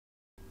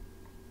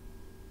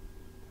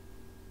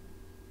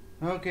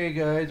Okay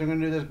guys, I'm going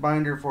to do this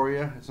binder for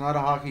you. It's not a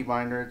hockey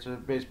binder, it's a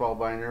baseball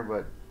binder,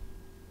 but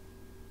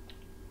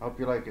I hope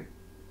you like it.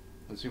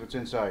 Let's see what's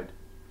inside.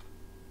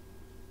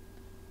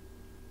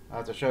 I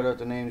have to shout out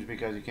the names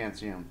because you can't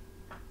see them.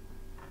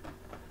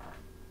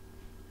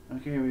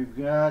 Okay, we've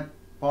got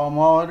Paul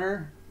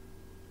Molitor,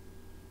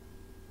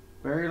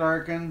 Barry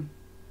Larkin,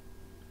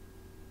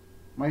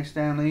 Mike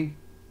Stanley,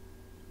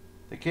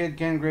 the kid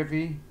Ken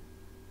Griffey,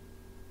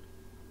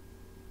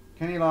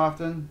 Kenny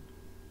Lofton,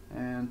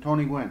 and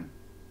Tony Gwynn.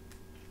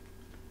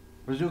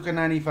 Bazooka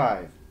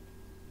 95.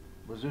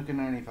 Bazooka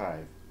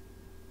 95.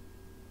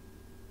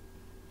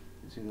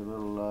 You see the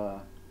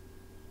little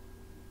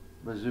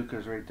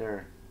bazookas right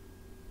there.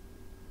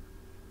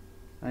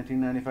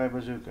 1995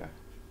 Bazooka.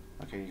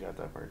 Okay, you got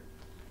that part.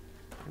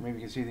 Maybe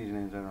you can see these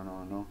names, I don't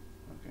know. No?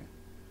 Okay.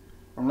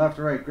 From left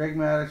to right, Greg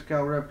Maddox,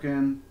 Cal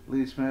Ripken,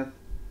 Lee Smith,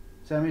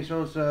 Sammy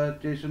Sosa,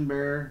 Jason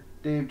Bear,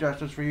 Dave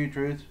Justice for You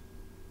Truth,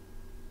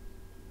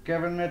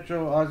 Kevin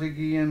Mitchell, Ozzie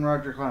Guillen,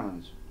 Roger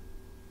Clemens.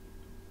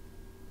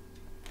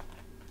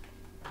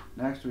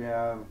 Next we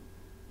have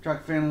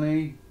Chuck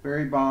Finley,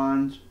 Barry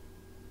Bonds,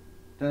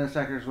 Dennis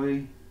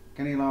Eckersley,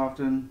 Kenny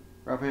Lofton,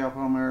 Rafael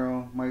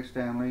Palmeiro, Mike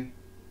Stanley,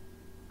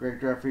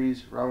 Greg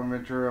Jeffries, Robin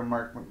Ventura,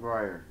 Mark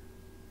McGuire.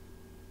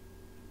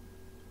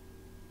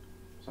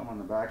 Some on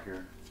the back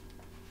here.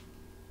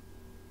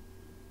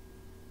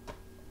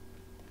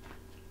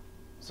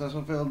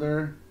 Cecil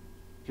Fielder,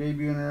 Jay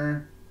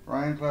Buhner,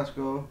 Ryan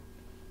Klesko,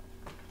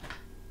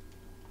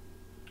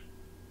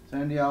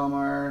 Sandy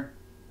Alomar,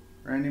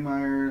 Randy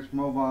Myers,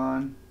 Mo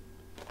Vaughn,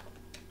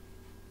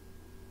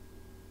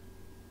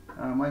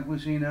 Mike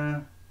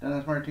Mussina,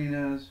 Dennis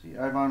Martinez,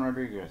 Ivan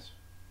Rodriguez.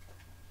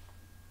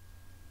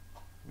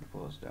 Let me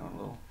pull this down a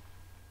little.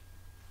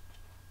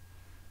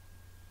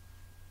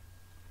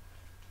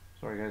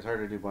 Sorry guys, hard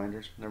to do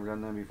binders. Never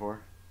done them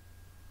before.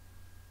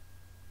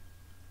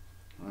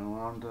 And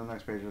on to the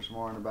next page. There's some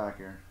more in the back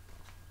here.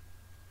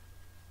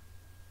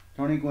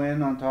 Tony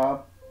Gwynn on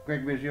top,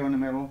 Greg Biggio in the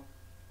middle,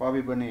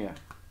 Bobby Bonilla.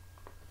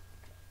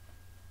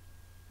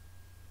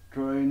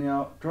 Troy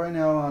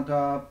Nell on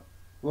top,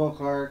 Will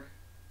Clark,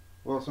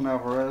 Wilson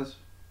Alvarez.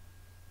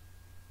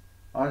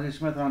 Ozzie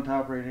Smith on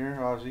top right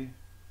here, Ozzie.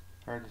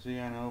 Hard to see,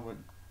 I know, but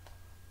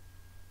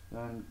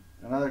then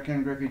another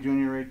Ken Griffey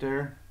Jr. right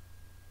there.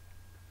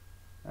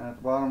 And at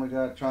the bottom we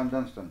got Sean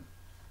Dunston.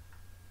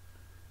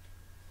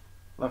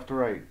 Left to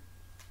right.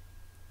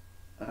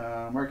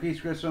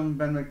 Marquise Grissom,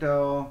 Ben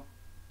McDowell,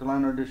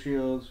 Delano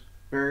DeShields,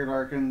 Barry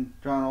Larkin,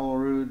 John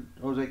Olerud,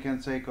 Jose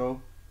Canseco,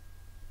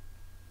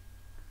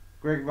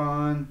 Greg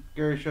Vaughn,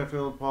 Gary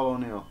Sheffield, Paul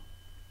O'Neill.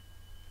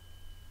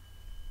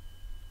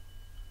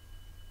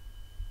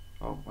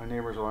 Oh, my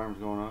neighbor's alarm's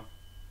going off.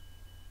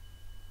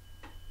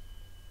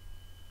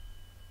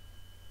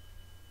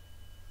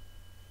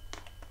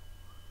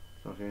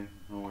 It's okay,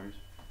 no worries.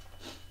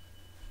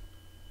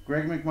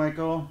 Greg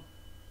McMichael,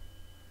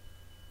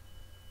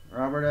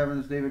 Robert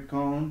Evans, David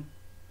Cohn,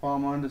 Paul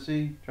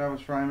Mondesi,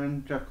 Travis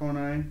Fryman, Jeff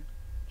Conine,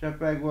 Jeff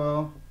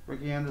Bagwell,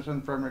 Ricky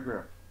Anderson, Fred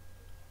McGriff.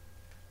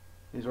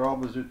 These are all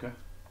Bazooka.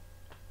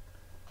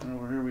 And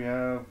over here we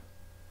have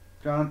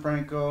John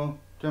Franco,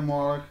 Tim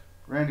Wallach,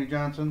 Randy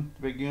Johnson,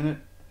 the big unit.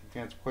 You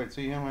can't quite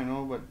see him, I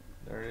know, but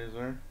there he is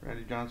there.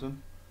 Randy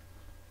Johnson.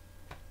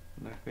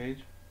 Next page,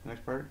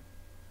 next part.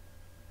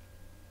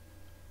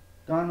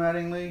 Don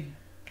Mattingly,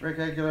 Rick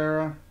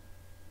Aguilera,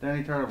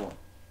 Danny Tartable.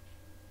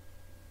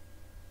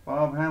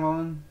 Bob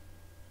Hamlin,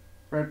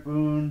 Brett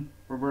Boone,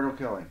 Roberto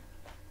Kelly.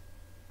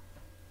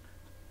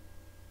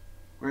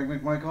 Greg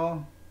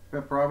McMichael,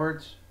 Pip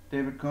Roberts,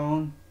 David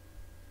Cohn,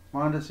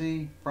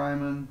 Mondesi,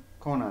 Fryman,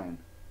 Conine.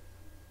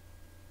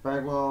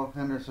 Bagwell,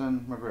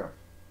 Henderson, McGriff.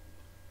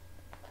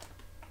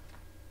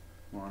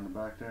 More on the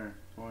back there.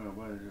 Boy, oh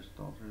boy, they just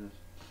all through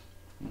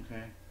this.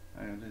 Okay,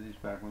 I gotta do these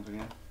back ones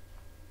again.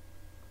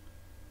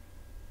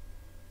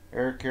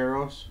 Eric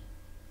Karros,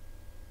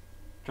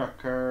 Chuck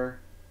Kerr,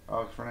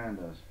 Alex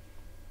Fernandez.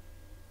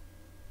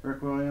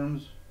 Rick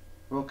Williams,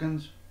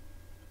 Wilkins,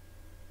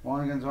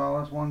 Juan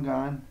Gonzalez, Juan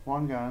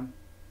Gone,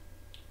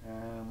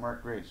 and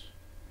Mark Grace.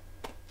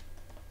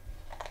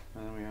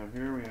 And then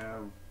we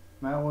have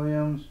Matt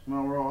Williams,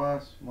 Mel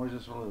Rojas,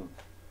 Moises Alou.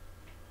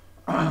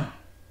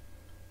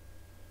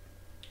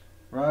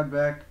 Rod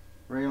Beck,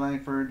 Ray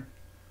Langford,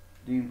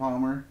 Dean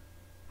Palmer,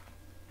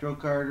 Joe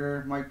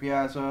Carter, Mike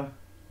Piazza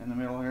in the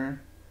middle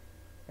here,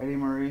 Eddie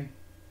Murray,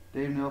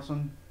 Dave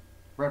Nilsson,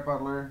 Brett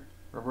Butler,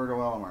 Roberto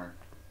Alomar.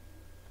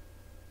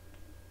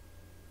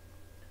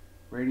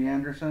 Brady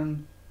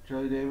Anderson,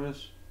 Charlie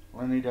Davis,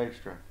 Lenny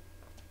Dykstra.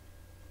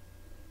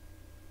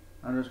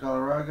 Andres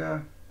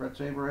Galarraga, Brett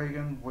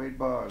Saberhagen, Wade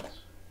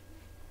Boggs.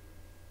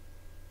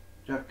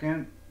 Jeff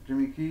Kent,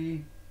 Jimmy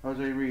Key,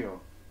 Jose Rio.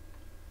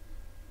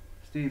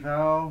 Steve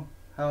Howe,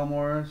 Hal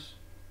Morris,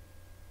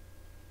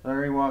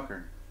 Larry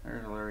Walker.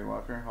 There's a Larry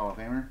Walker, Hall of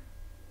Famer.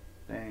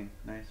 Dang,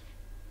 nice.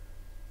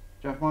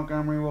 Jeff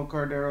Montgomery, Will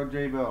Cordero,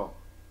 Jay Bell.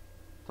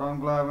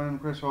 Tom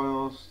Glavine, Chris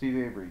Hoyles, Steve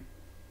Avery.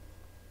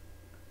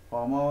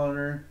 Paul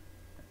Molitor,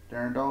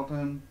 Darren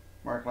Dalton,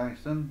 Mark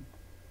Langston,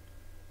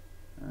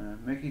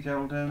 Mickey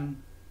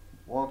Tettleton,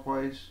 Walt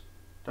Weiss,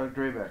 Doug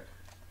Drabeck,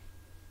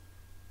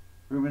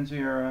 Ruben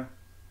Sierra,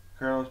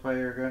 Carlos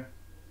Baerga,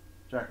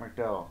 Jack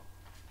McDowell,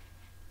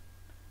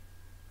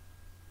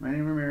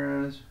 Manny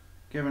Ramirez,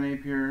 Kevin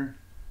Apier,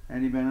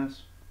 Andy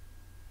Bennis,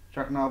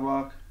 Chuck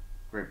Knobloch,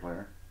 great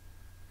player,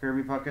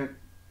 Kirby Puckett,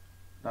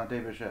 Dante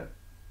Bichette,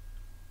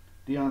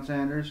 Deion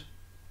Sanders,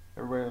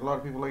 a lot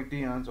of people like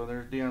Deion, so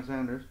there's Deion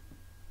Sanders,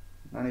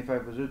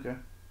 95 Bazooka,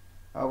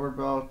 Albert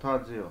Bell,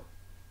 Todd Zeal.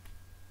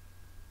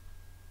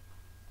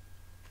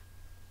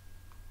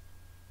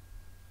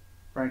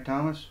 Frank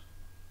Thomas,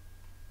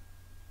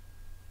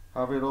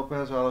 Javier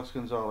Lopez, Alex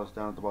Gonzalez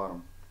down at the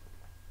bottom.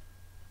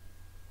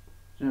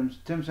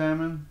 Tim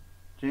Salmon,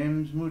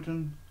 James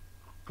Mouton,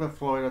 Cliff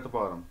Floyd at the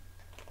bottom.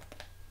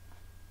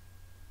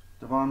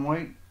 Devon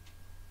White,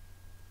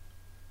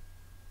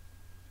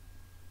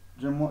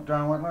 John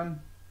Wetland,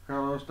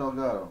 Carlos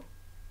Delgado.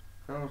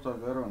 Carlos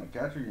Delgado in a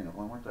catcher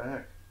uniform, what the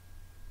heck?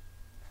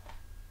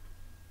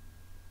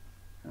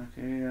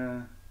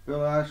 Okay,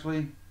 Bill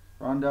Ashley,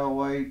 Rondell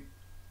White,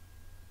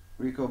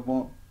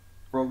 Rico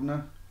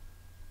Brogna.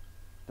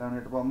 Down here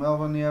at the bottom,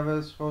 Melvin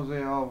Nieves,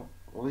 Jose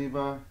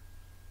Oliva,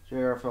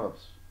 J.R.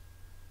 Phillips.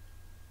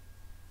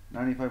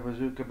 95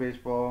 Bazooka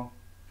baseball,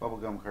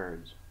 bubblegum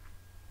cards.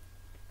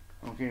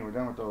 Okay, we're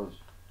done with those.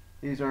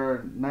 These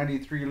are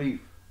 93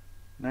 Leaf.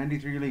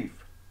 93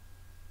 Leaf.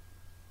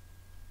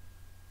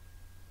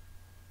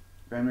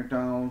 Graham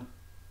McDonald,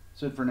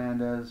 Sid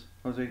Fernandez,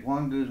 Jose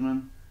Juan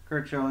Guzman,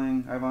 Kurt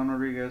Schilling, Ivan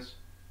Rodriguez,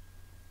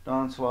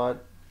 Don Slott,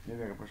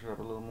 maybe I can push it up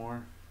a little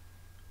more.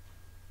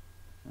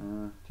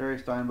 Terry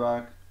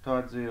Steinbach,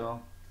 Todd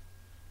Zeal,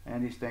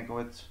 Andy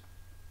Stankiewicz,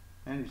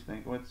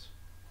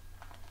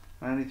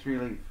 93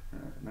 Leaf,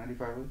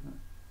 95 Leaf,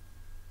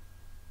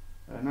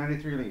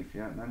 93 Leaf,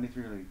 yeah,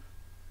 93 Leaf.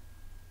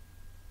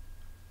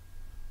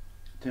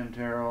 Tim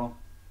Terrell,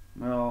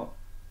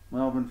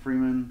 Melvin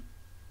Freeman,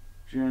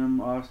 Jim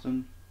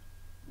Austin,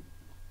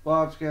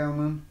 Bob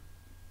Scalman,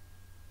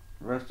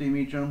 Rusty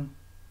Meacham,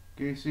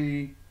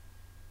 Casey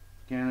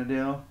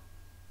Canadale,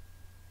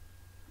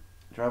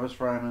 Travis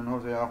Fryman,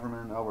 Jose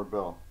Offerman, Albert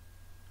Bell.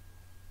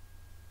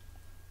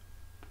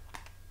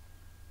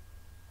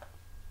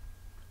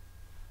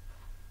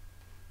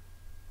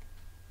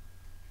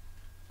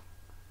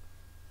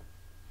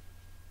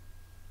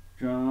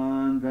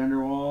 John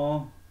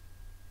Vanderwall,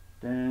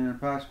 Dan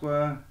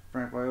Pasqua,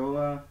 Frank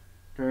Viola,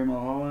 Terry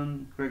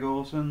Mulholland, Craig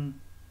Olson,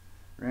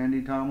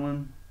 Randy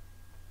Tomlin,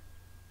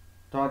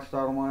 Todd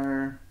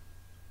Stottlemyre,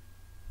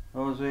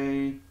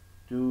 Jose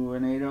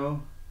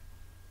Duenedo,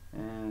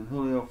 and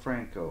Julio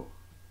Franco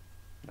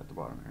at the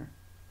bottom here.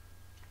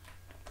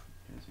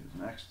 Okay, let's see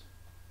who's next.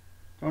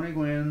 Tony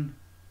Gwynn,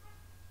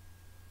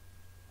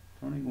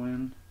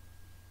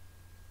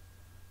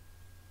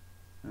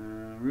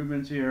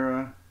 Ruben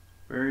Sierra,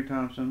 Barry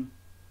Thompson,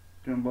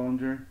 Jim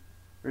Bollinger,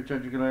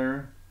 Richard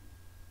Aguilera,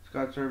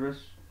 Scott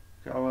Service,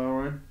 Cal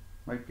Elroyd,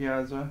 Mike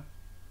Piazza,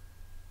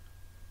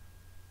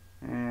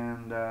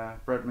 and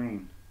Brett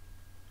Mean.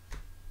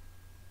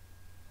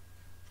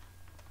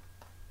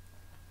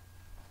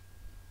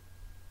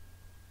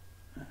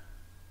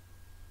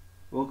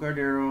 Will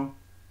Cardero,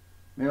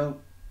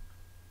 Mel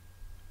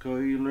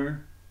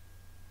Coiler,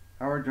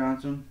 Howard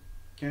Johnson,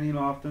 Kenny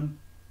Lofton,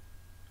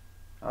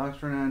 Alex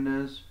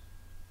Fernandez,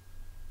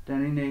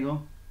 Denny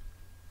Nagel,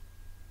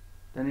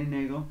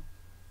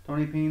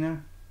 Tony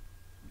Pina,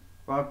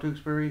 Bob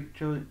Tewksbury,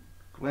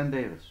 Glenn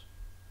Davis.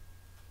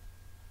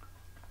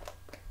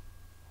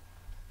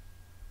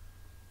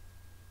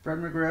 Fred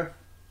McGriff,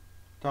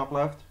 top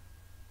left.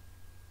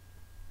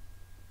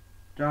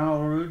 John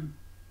Olerud,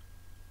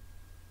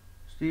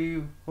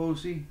 Steve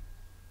Hosey,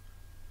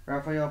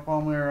 Rafael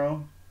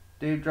Palmero,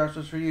 Dave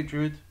Justice for You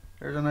Truth.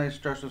 There's a nice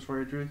Justice for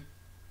You Truth.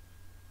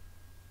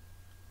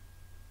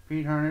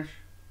 Pete Harnish,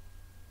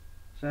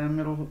 Sam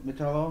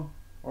Mitello,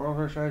 Oral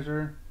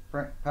Hershiser,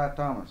 Pat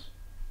Thomas.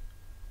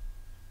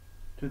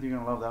 Truth, you're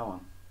gonna love that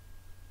one.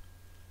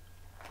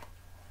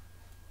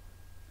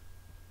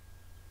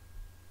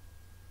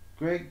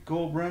 Greg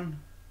Goldbrun,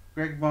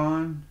 Greg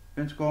Vaughn,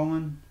 Vince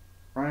Coleman,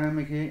 Brian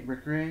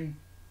McRae,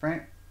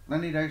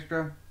 Lenny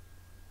Dykstra,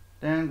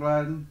 Dan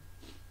Gladden,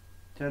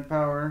 Ted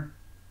Power,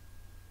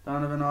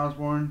 Donovan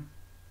Osborne,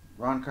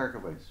 Ron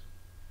Karkovice.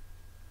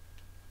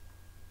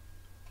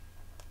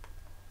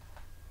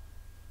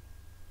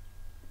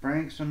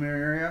 Frank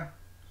Samara,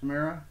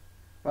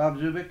 Bob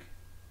Zubik,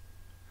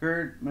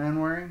 Kurt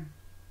Manwaring,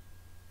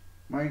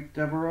 Mike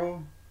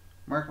Devereaux,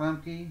 Mark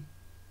Lemke,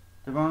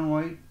 Devon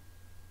White,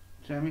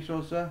 Sammy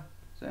Sosa,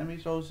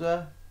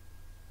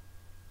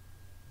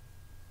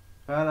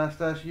 Pat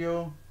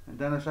Astasio, and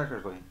Dennis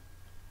Eckersley.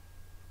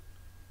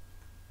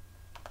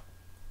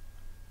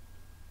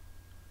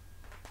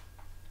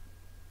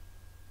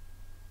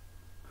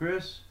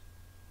 Chris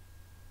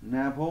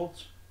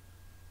Nabholtz,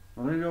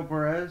 Melito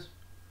Perez,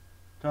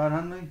 Todd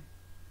Hundley,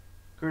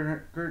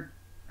 Kurt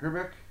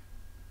Herbeck,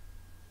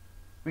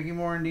 Mickey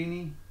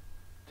Morandini,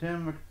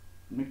 Tim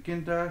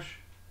McIntosh,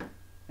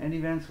 Andy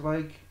Van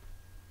Slyke,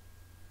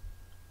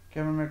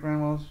 Kevin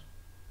McReynolds,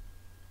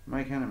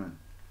 Mike Henneman.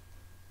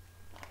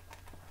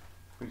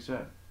 Big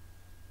set.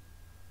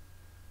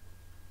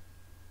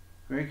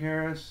 Greg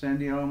Harris,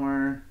 Sandy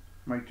Elmore,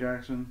 Mike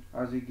Jackson,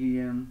 Ozzie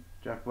Guillen,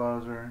 Jeff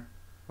Blauser,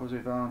 Jose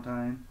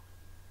Valentine,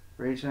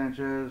 Ray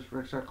Sanchez,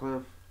 Rick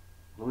Sutcliffe,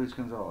 Luis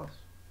Gonzalez.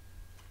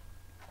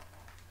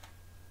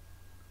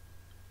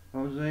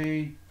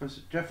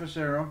 Jeff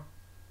Facero,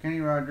 Kenny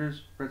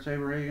Rogers, Brett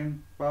Saberhagen,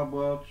 Bob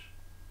Welch,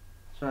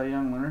 Cy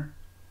Young winner,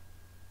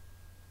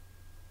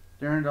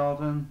 Darren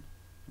Dalton,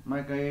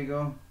 Mike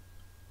Gallego,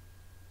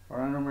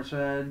 Orlando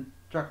Merced,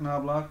 Chuck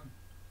Knobloch,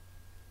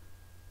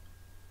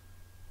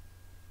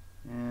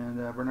 and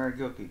Bernard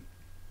Gilkey.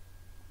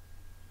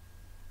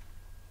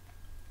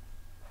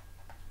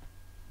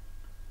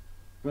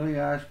 Billy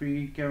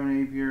Ashby,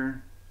 Kevin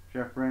Apier,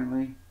 Jeff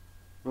Brantley,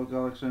 Bill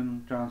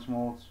Gullickson, John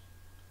Smoltz,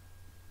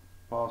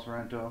 Paul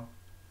Sorrento,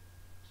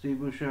 Steve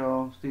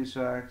Bushell, Steve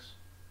Sachs,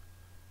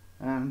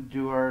 and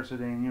Duar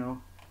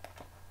Cedeno.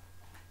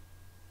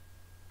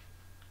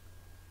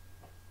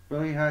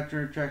 Billy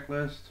Hatcher,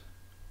 Checklist,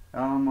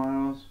 Alan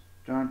Miles,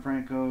 John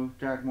Franco,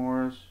 Jack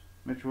Morris,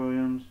 Mitch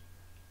Williams,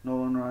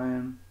 Nolan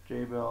Ryan,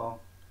 Jay Bell,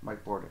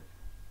 Mike Bordick.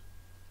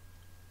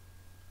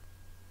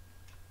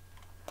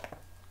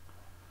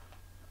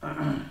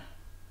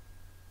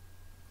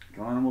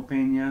 Geronimo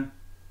Pena,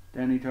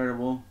 Danny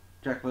Tartable,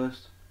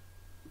 Checklist.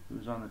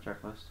 Who's on the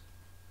checklist?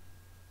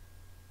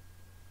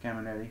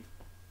 Caminetti.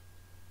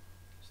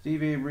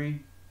 Steve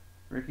Avery,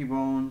 Ricky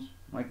Bones,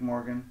 Mike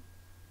Morgan,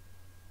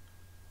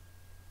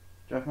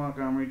 Jeff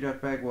Montgomery,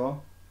 Jeff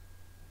Bagwell,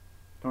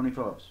 Tony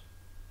Phillips.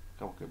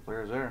 Couple good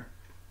players there.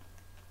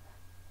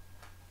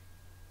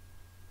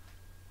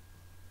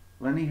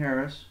 Lenny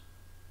Harris,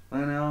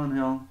 Glenn Allen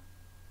Hill,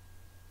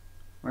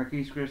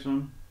 Marquise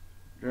Grissom,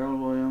 Gerald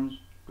Williams,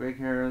 Greg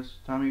Harris,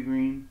 Tommy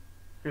Green,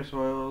 Chris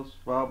Hoyles,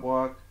 Bob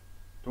Walk,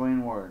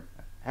 Dwayne Ward.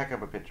 Heck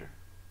of a pitcher.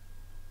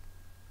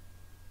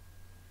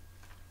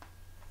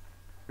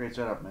 Great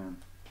setup, man.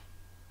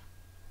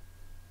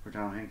 For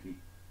Tom Henke.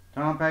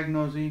 Tom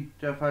Pagnozzi,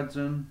 Jeff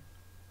Hudson,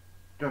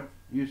 Jeff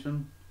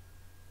Houston,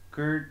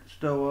 Kurt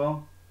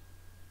Stowell,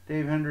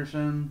 Dave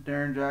Henderson,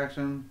 Darren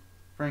Jackson,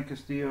 Frank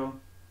Castillo,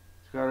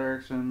 Scott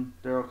Erickson,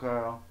 Darryl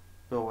Kyle,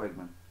 Bill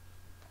Wegman.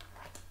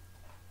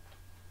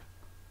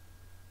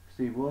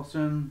 Steve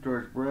Wilson,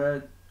 George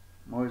Brett,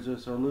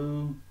 Moises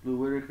Alou, Lou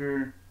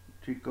Whitaker,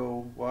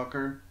 Chico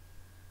Walker,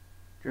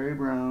 Jerry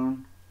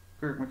Brown,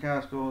 Kirk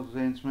McCaskill,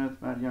 Zane Smith,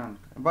 Matt Young.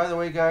 And by the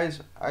way,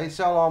 guys, I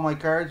sell all my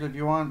cards. If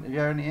you have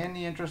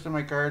any interest in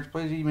my cards,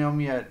 please email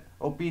me at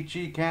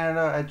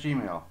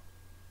opeecheecanada@gmail.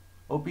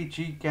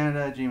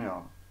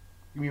 opeecheecanada@gmail.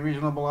 Give me a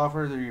reasonable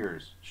offer, they're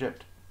yours.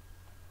 Shipped.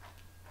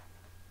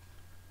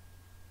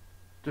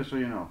 Just so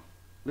you know.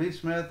 Lee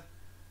Smith,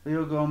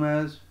 Leo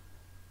Gomez,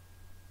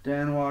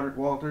 Dan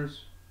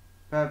Walters,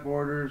 Pat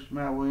Borders,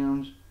 Matt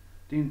Williams,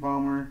 Dean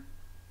Palmer,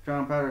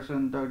 John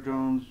Patterson, Doug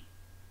Jones,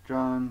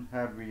 John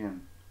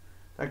Havian.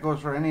 That goes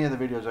for any of the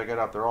videos I get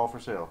up. They're all for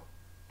sale.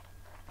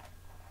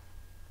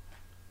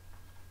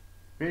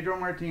 Pedro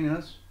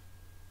Martinez,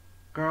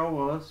 Carl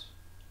Willis,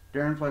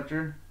 Darren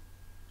Fletcher,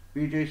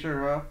 BJ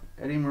Surhoff,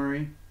 Eddie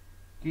Murray,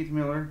 Keith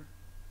Miller,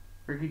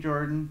 Ricky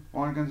Jordan,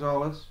 Juan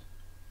Gonzalez,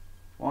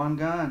 Juan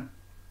Gahn,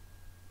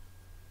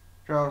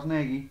 Charles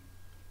Nagy,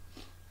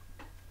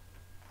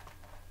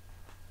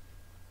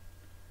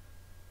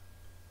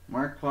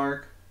 Mark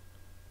Clark,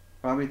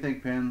 Bobby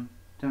Thigpen,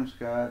 Tim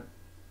Scott,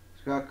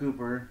 Scott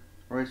Cooper,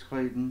 Royce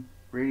Clayton,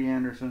 Brady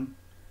Anderson,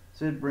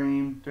 Sid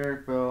Bream,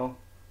 Derek Bell,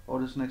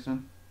 Otis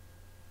Nixon,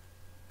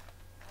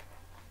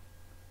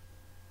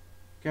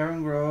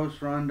 Kevin Gross,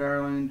 Ron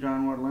Darling,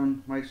 John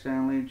Wetland, Mike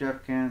Stanley,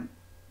 Jeff Kent,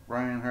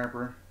 Ryan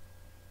Harper,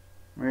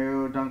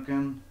 Mario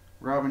Duncan,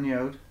 Robin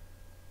Yout,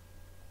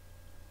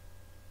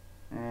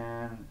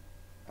 and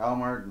Al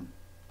Martin.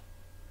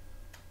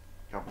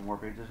 A couple more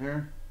pages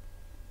here.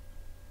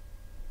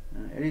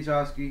 Eddie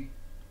Zosky,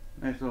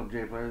 nice little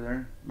J player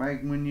there.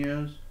 Mike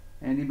Munoz,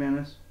 Andy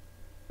Bennis,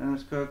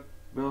 Dennis Cook,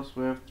 Bill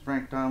Swift,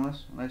 Frank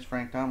Thomas, nice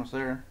Frank Thomas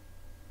there.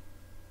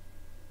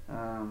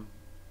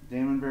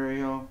 Damon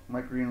Berryhill,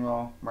 Mike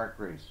Greenwell, Mark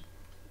Grace.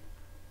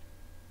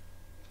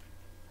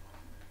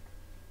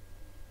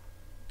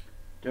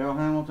 Daryl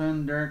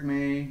Hamilton, Derek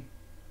May,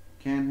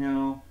 Ken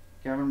Hill,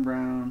 Kevin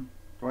Brown,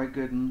 Dwight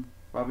Gooden,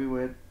 Bobby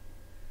Witt,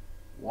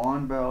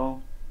 Juan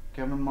Bell,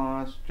 Kevin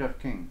Moss, Jeff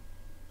King.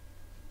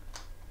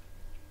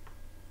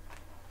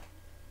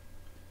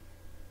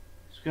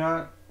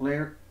 Scott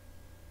Leus,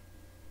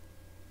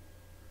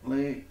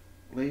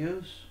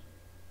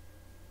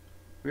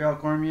 Real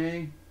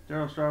Cormier,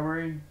 Darryl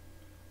Strawberry,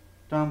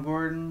 Tom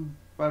Gordon,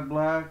 Bud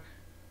Black,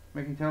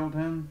 Mickey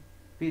Tettleton,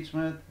 Pete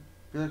Smith,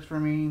 Felix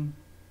Fermin,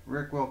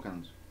 Rick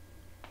Wilkins.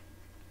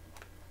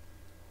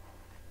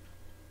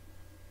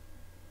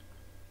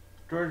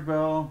 George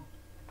Bell,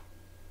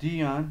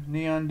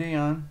 Neon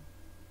Dion,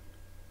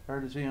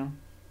 hard to see him.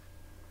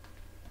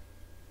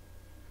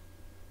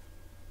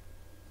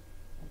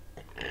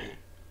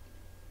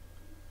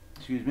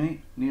 Excuse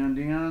me, Neon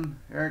Dion,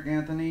 Eric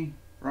Anthony,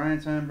 Ryan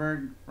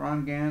Sandberg,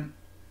 Ron Gant,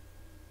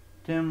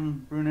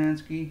 Tim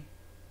Brunansky,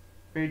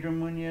 Pedro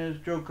Munoz,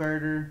 Joe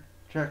Carter,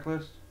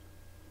 checklist.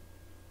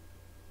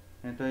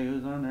 Can't tell you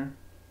who's on there.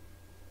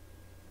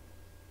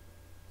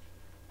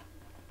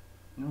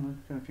 No, there's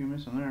got a few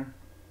missing there.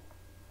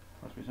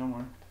 Must be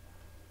somewhere.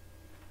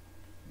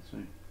 Let's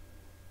see.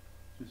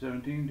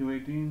 217,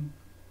 218,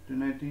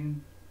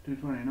 219,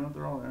 220. No,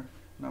 they're all there.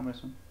 Not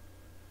missing.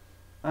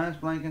 Lance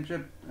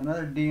Blankenship,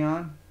 another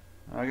Dion.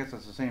 I guess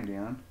that's the same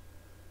Dion.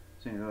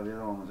 Seeing though the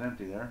other one was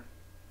empty there.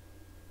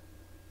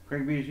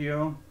 Craig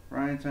Biggio,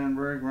 Ryan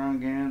Sandberg, Ron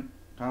Gant,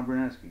 Tom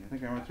Bruneski. I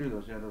think I went through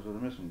those. Yeah, those are the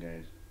missing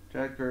guys.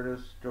 Chad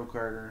Curtis, Joe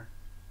Carter,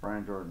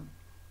 Brian Jordan.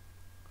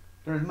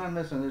 There's none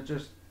missing. It's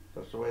just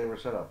that's the way they were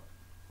set up.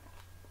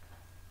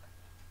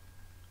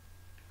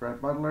 Brett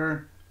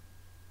Butler,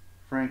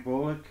 Frank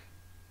Bullock,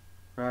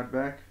 Rod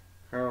Beck,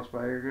 Carlos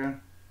Baerga,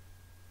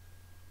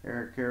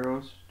 Eric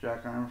Karros,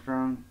 Jack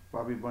Armstrong,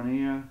 Bobby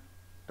Bonilla,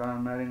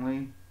 Don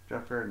Mattingly,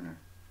 Jeff Gardner.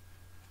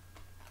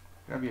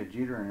 Gotta be a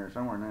Jeter in here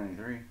somewhere,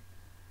 93.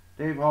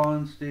 Dave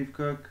Holland, Steve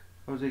Cook,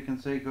 Jose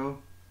Canseco.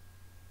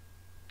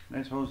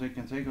 Nice Jose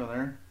Canseco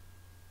there.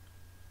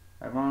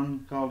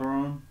 Ivan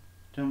Calderon,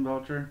 Tim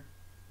Belcher,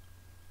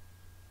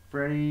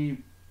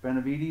 Freddie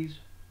Benavides,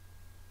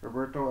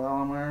 Roberto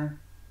Alomar,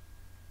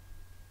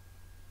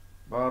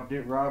 Rob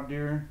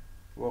Deere,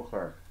 Will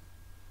Clark.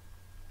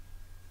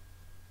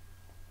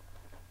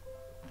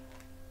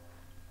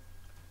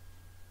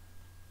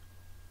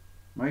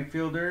 Mike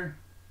Fielder,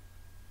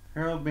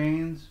 Harold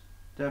Baines,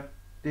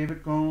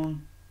 David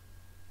Cohn,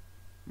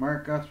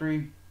 Mark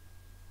Guthrie,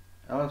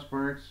 Ellis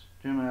Burks,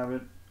 Jim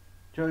Abbott,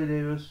 Joey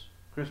Davis,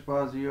 Chris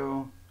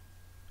Bosio,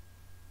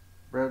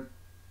 Brett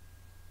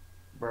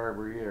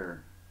Barbier,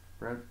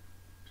 Brett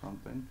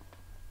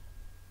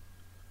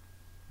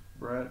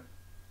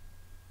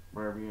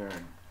Barbier,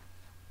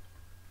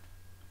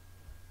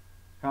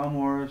 Hal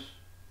Morris,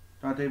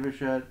 Dante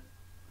Bichette,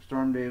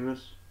 Storm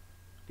Davis,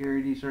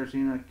 Gary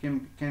DiSarcina,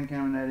 Ken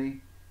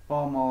Caminetti,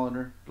 Paul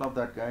Molitor. Love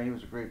that guy. He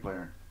was a great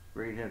player.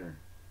 Great hitter.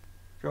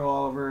 Joe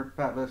Oliver,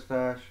 Pat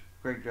Lestache,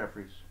 Greg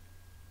Jeffries.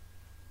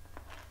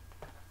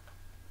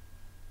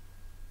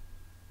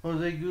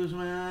 Jose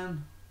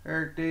Guzman,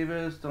 Eric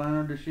Davis,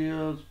 Delano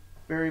DeShields,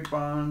 Barry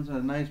Bonds.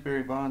 A nice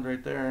Barry Bonds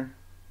right there.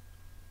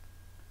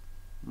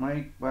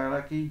 Mike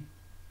Bielecki,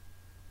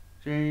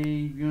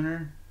 Jay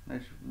Buhner.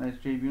 Nice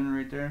Jay Buhner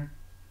right there.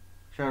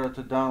 Shout out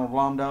to Donald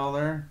Blomdahl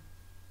there.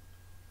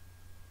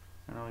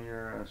 I know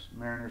you're a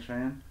Mariners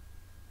fan.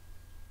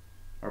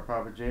 Or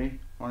Papa J.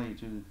 One of you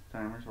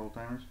two-timers,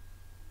 old-timers.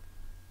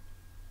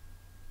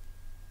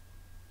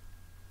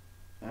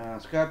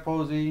 Scott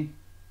Posey,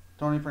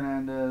 Tony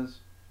Fernandez,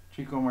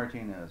 Cheeto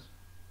Martinez.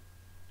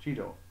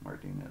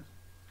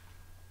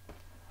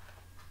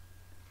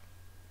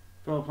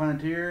 Phil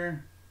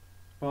Plantier,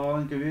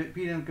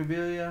 Pete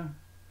Incaviglia,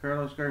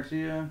 Carlos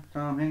Garcia,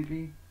 Tom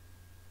Henke,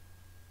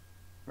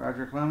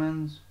 Roger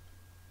Clemens,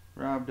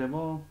 Rob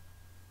Dibble,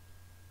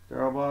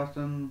 Darrell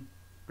Boston,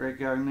 Greg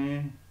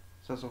Gagne,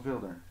 Cecil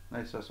Fielder.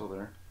 Nice Cecil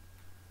there.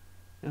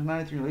 His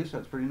 93 Leafs,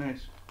 that's pretty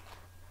nice.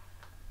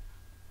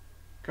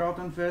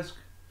 Carlton Fisk,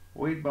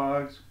 Wade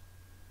Boggs,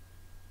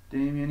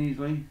 Damian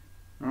Easley,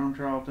 Norm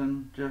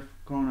Charlton, Jeff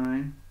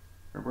Conine,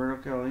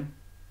 Roberto Kelly,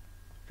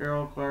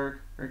 Gerald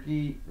Clark,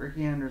 Ricky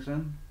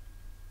Henderson,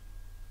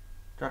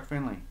 Chuck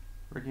Finley.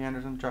 Ricky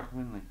Henderson, Chuck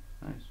Finley.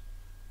 Nice.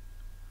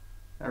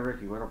 That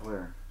Ricky, what a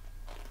player.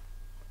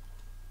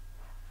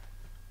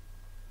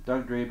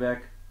 Doug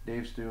Drabeck,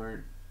 Dave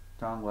Stewart,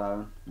 Tom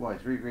Glavine. Boy,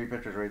 three great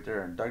pitchers right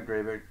there. Doug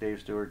Drabeck, Dave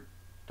Stewart,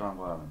 Tom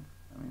Glavine.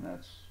 I mean,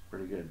 that's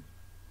pretty good.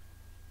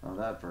 Love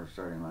that for a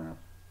starting lineup.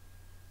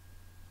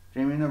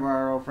 Jamie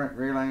Navarro,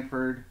 Ray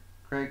Langford,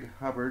 Greg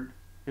Hibbard,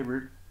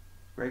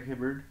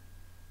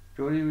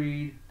 Jody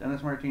Reed,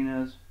 Dennis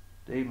Martinez,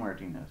 Dave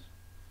Martinez.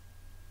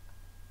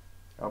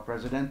 El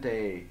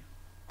Presidente.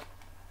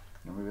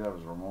 Or maybe that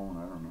was Ramon,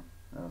 I don't know.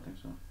 I don't think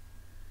so.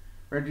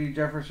 Reggie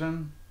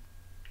Jefferson,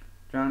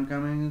 John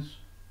Cummings,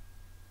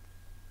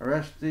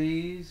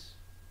 Orestes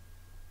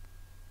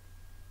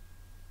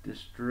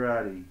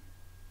Distrati,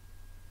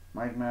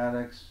 Mike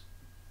Maddox,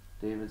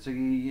 David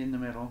Siggy in the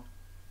middle,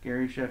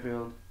 Gary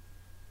Sheffield,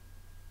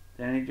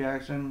 Danny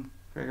Jackson,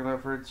 Craig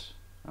Lefferts,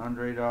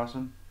 Andre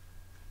Dawson,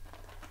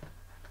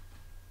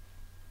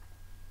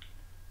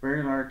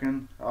 Barry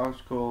Larkin, Alex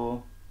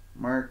Cole,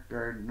 Mark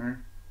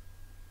Gardner,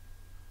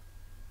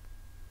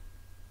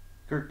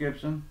 Kirk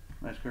Gibson,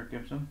 nice Kirk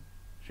Gibson,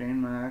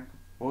 Shane Mack,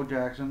 Bo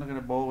Jackson. Look at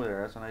a bow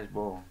there, that's a nice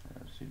bow.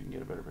 Let's see if you can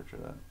get a better picture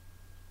of that.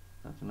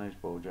 That's a nice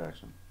Bo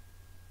Jackson.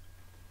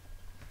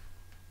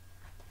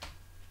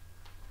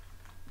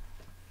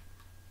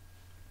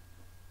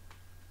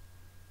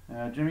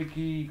 Jimmy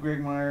Key, Greg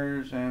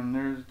Myers, and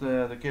there's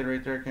the kid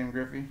right there, Ken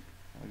Griffey.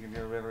 I'll give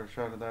you a better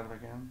shot of that if I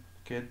can.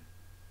 Kid.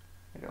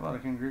 I got a lot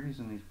of Ken Griffeys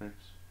in these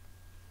picks.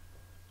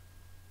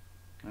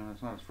 And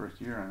it's not his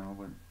first year, I know,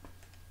 but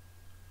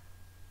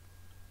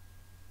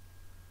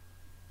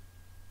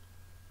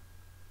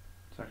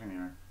second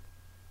year.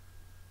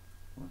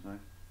 What was that?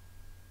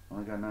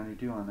 Only got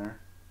 92 on there.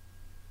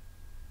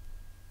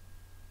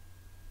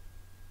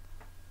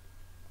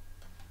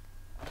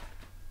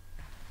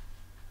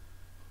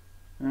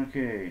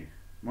 Okay,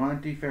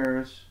 Monty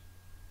Ferris,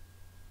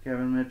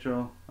 Kevin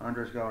Mitchell,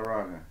 Andres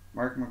Galarraga,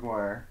 Mark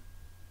McGuire,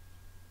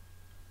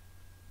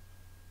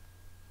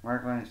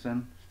 Mark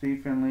Langston,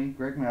 Steve Finley,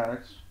 Greg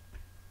Maddox,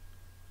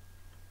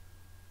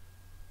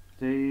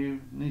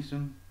 Dave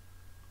Neeson,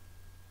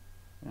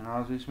 and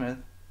Ozzie Smith.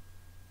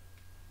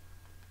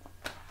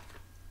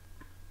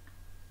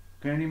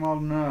 Candy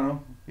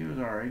Maldonado, he was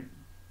alright.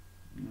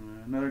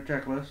 Another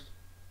checklist.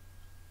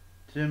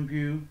 Tim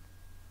Pugh,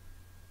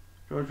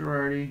 Joe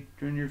Girardi,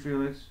 Junior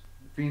Felix,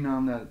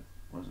 Phenom that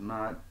was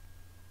not.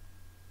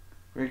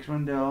 Greg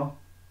Swindell,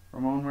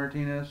 Ramon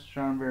Martinez,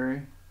 Sean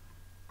Berry.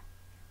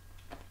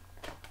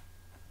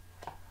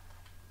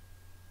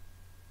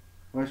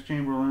 Wes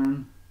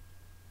Chamberlain,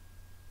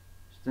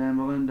 Stan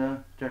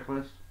Belinda,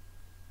 checklist.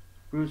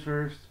 Bruce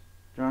Hurst,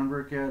 John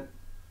Burkett,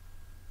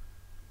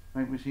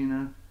 Mike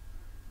Messina,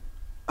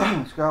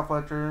 Scott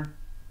Fletcher,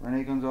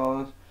 Rene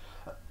Gonzalez,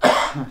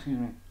 excuse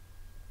me,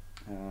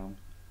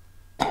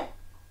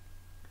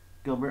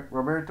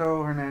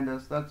 Roberto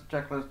Hernandez. That's a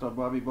checklist of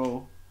Bobby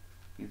Bo.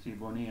 You can see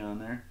Bonilla on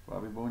there,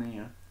 Bobby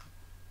Bonilla.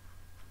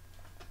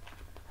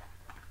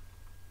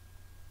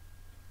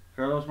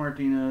 Carlos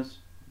Martinez,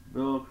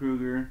 Bill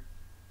Kruger,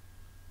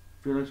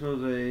 Felix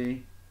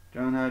Jose,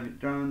 John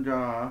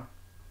Jaha,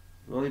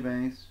 Willie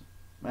Banks,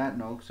 Matt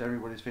Noakes,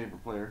 everybody's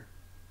favorite player,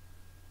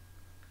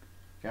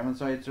 Kevin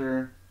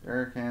Seitzer,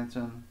 Eric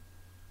Hansen,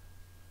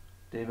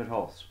 David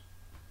Hulse.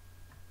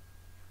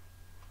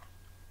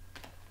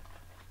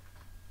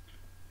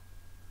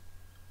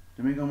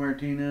 Domingo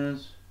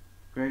Martinez,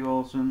 Greg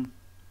Olson,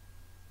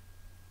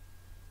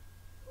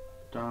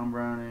 Tom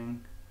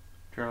Browning,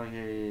 Charlie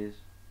Hayes,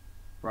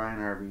 Brian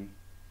Harvey,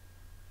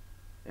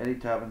 Eddie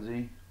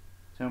Tabanzi,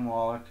 Tim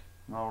Wallach,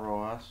 Mel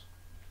Rojas.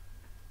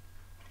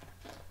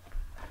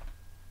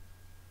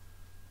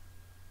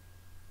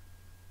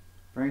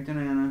 Frank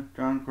Tanana,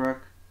 John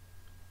Kruk,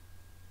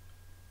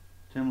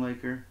 Tim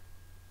Laker,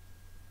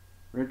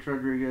 Rich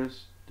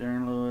Rodriguez,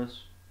 Darren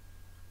Lewis,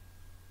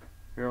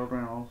 Harold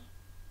Reynolds,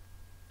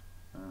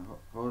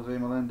 Jose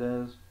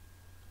Melendez,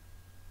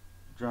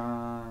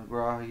 John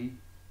Grahi,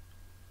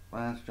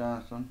 Lance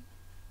Johnston.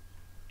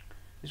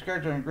 These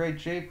cards are in great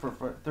shape for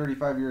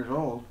 35 years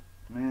old.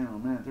 Man, oh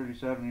man,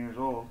 37 years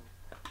old.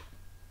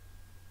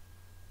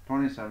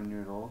 27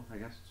 years old. I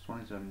guess it's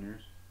 27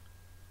 years.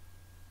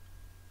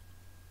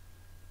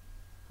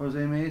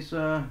 Jose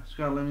Mesa,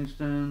 Scott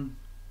Livingston,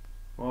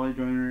 Wally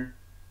Joyner,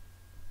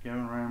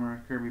 Kevin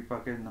Reimer, Kirby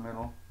Puckett in the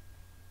middle,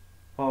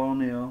 Paul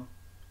O'Neill,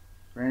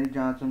 Randy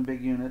Johnson,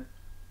 big unit,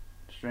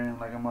 straining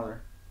like a mother,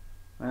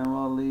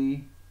 Manuel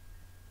Lee,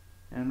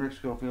 and Rick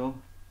Schofield.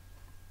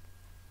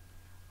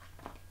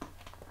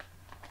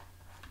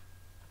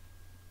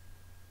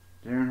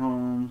 Darren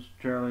Holmes,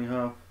 Charlie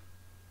Huff,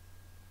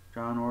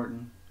 John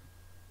Orton,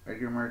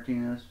 Edgar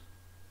Martinez,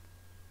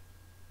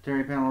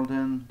 Terry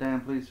Pendleton,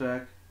 Dan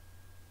Plesac,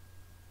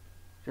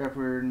 Jeff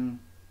Reardon,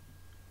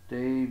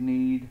 Dave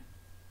Need,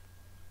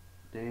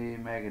 Dave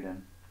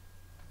Magadan.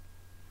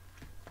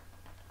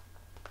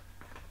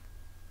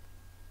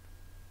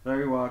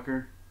 Larry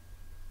Walker,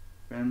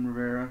 Ben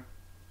Rivera,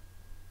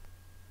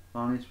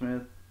 Lonnie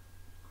Smith,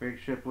 Craig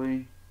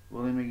Shipley,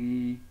 Willie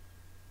McGee,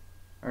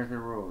 Arthur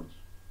Rhodes,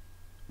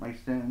 Mike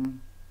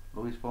Stanton,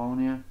 Luis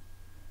Polonia,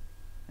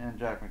 and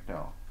Jack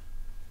McDowell.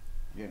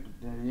 Get to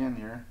the end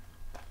here.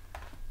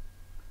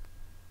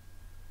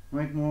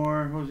 Mike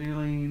Moore, Jose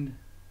Lind,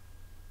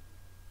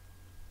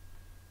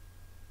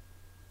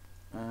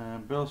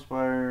 Bill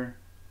Spire,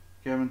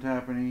 Kevin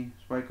Tapany,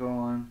 Spike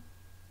Owen,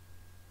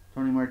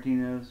 Tony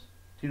Martinez,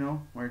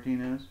 Tino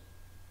Martinez,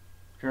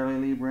 Charlie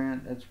Lee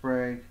Brandt, Ed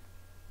Sprague,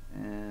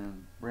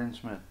 and Bryn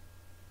Smith.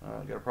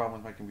 Got a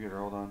problem with my computer,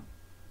 hold on.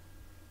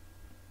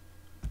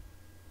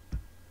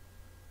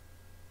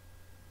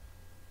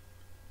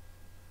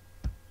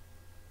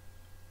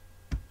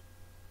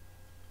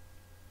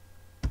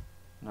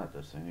 Not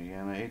this thing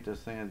again. I hate this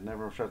thing, it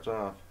never shuts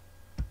off.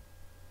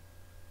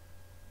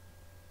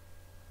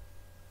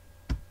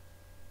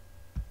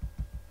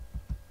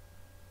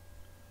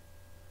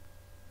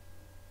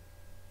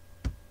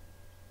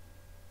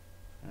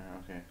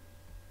 Okay.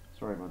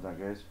 Sorry about that,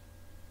 guys.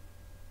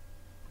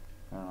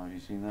 I don't know if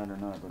you've seen that or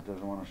not, but it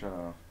doesn't want to shut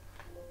off.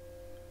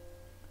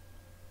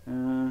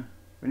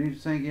 Benito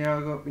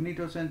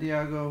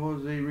Santiago,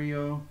 Jose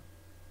Rio,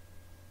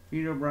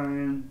 Pete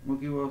O'Brien,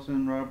 Mookie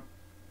Wilson,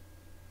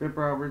 Bip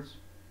Roberts,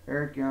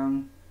 Eric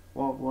Young,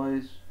 Walt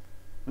Weiss,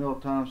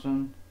 Milt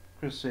Thompson,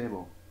 Chris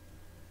Sable.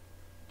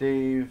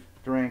 Dave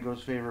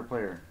Durango's favorite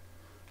player.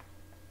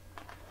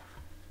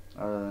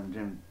 Other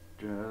than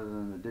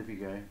the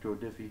Diffie guy, Joe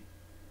Diffie.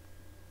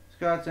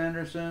 Scott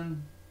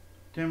Sanderson,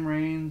 Tim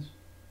Raines,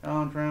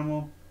 Alan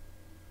Trammell,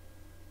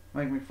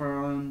 Mike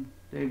McFarland,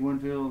 Dave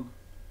Winfield,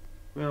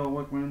 Bill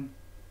Wickman,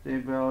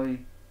 Dave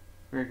Valley,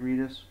 Greg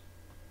Reedus.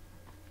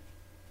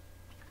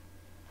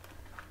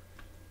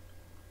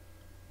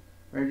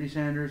 Reggie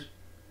Sanders,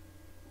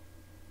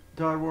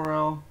 Todd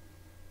Worrell,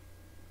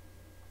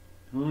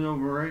 Julio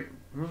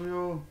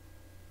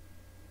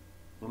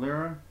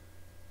Valera,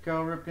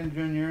 Cal Ripken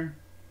Jr.,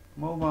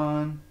 Mo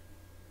Vaughn,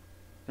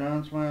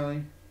 John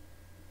Smiley,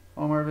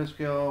 Omar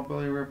Vizquel,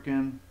 Billy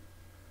Ripken,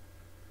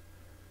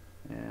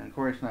 and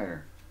Corey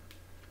Snyder.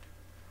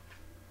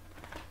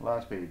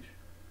 Last page.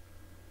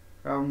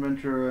 Calvin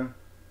Ventura,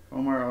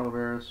 Omar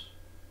Oliveros,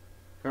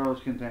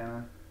 Carlos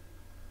Quintana.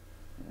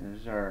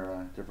 These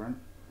are different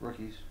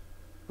rookies.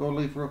 Gold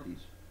Leaf rookies.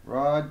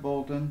 Rod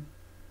Bolton,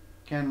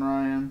 Ken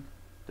Ryan,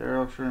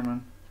 Daryl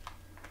Sherman.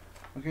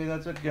 Okay,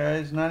 that's it,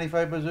 guys.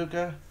 95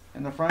 Bazooka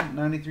in the front,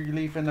 93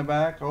 Leaf in the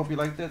back. I hope you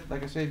liked it.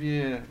 Like I said, if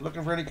you're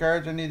looking for any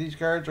cards, any of these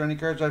cards, or any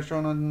cards I've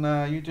shown on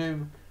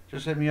YouTube,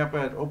 just hit me up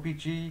at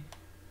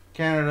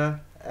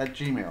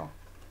OPEECHEE@gmail.com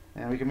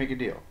and we can make a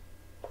deal.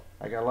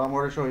 I got a lot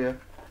more to show you.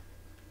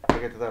 I'll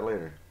get to that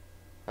later.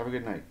 Have a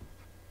good night.